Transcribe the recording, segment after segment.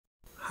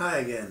Hi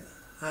again.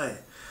 Hi.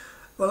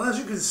 Well, as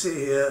you can see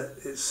here,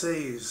 it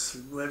says,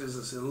 where does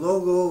it say?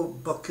 Logo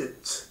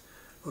Bucket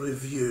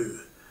Review.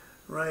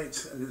 Right?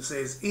 And it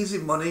says easy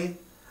money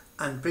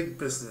and big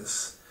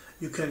business.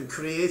 You can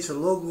create a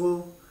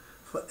logo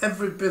for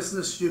every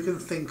business you can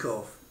think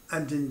of.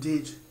 And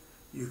indeed,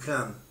 you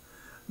can.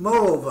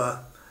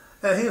 Moreover,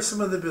 here's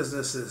some of the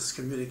businesses: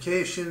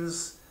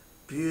 communications,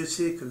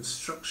 beauty,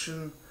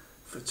 construction,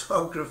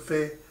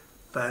 photography,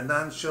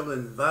 financial,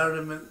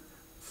 environment,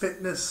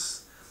 fitness,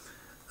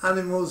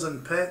 animals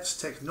and pets,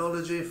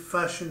 technology,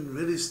 fashion,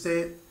 real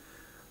estate,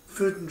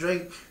 food and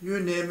drink, you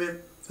name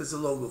it, there's a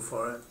logo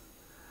for it.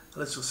 A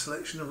little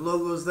selection of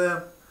logos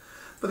there.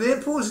 But the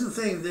important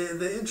thing,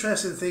 the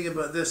interesting thing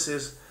about this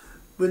is,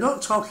 we're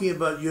not talking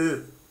about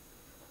you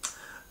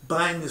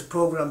buying this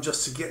program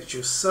just to get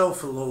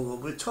yourself a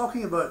logo. We're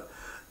talking about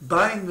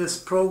buying this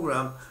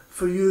program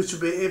for you to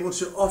be able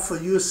to offer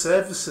your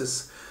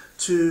services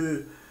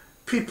to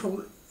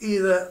people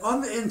either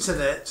on the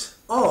internet,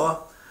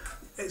 or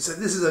this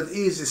is an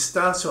easy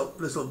start-up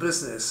little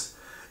business.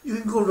 You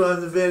can go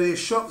around the various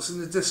shops in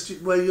the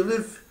district where you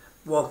live,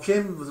 walk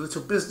in with a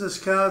little business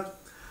card,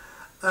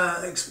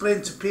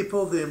 explain to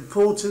people the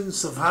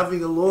importance of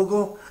having a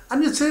logo,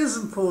 and it is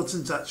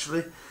important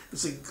actually.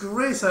 It's a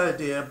great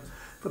idea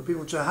for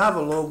people to have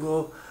a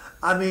logo.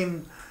 I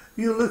mean,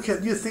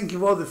 you think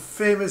of all the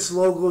famous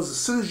logos, as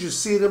soon as you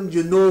see them,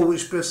 you know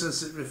which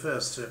business it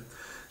refers to.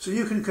 So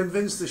you can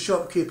convince the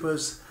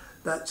shopkeepers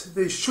that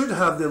they should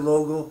have their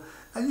logo,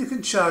 and you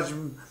can charge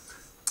them,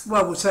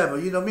 well, whatever,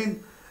 you know what I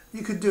mean?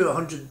 You could do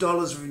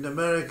 $100 if you're in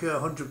America,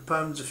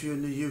 £100 if you're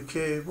in the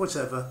UK,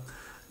 whatever.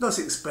 Not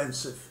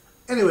expensive.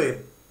 Anyway,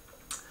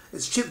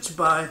 it's cheap to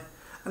buy,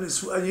 and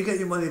you get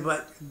your money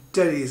back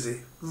dead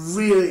easy,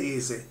 really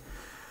easy.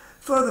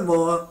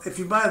 Furthermore, if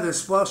you buy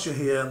this whilst you're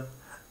here,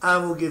 I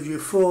will give you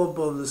 4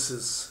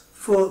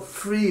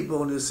 free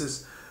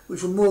bonuses,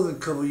 which will more than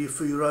cover you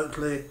for your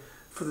outlay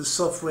for the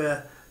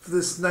software, for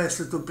this nice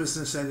little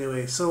business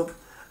anyway. So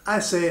I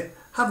say,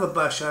 have a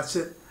bash at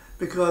it,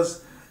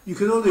 because you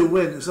can only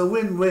win. It's a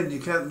win-win.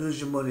 You can't lose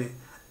your money.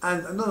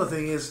 And another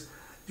thing is,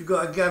 you've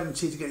got a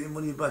guarantee to get your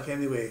money back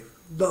anyway.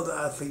 Not that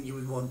I think you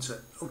would want it.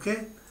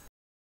 Okay?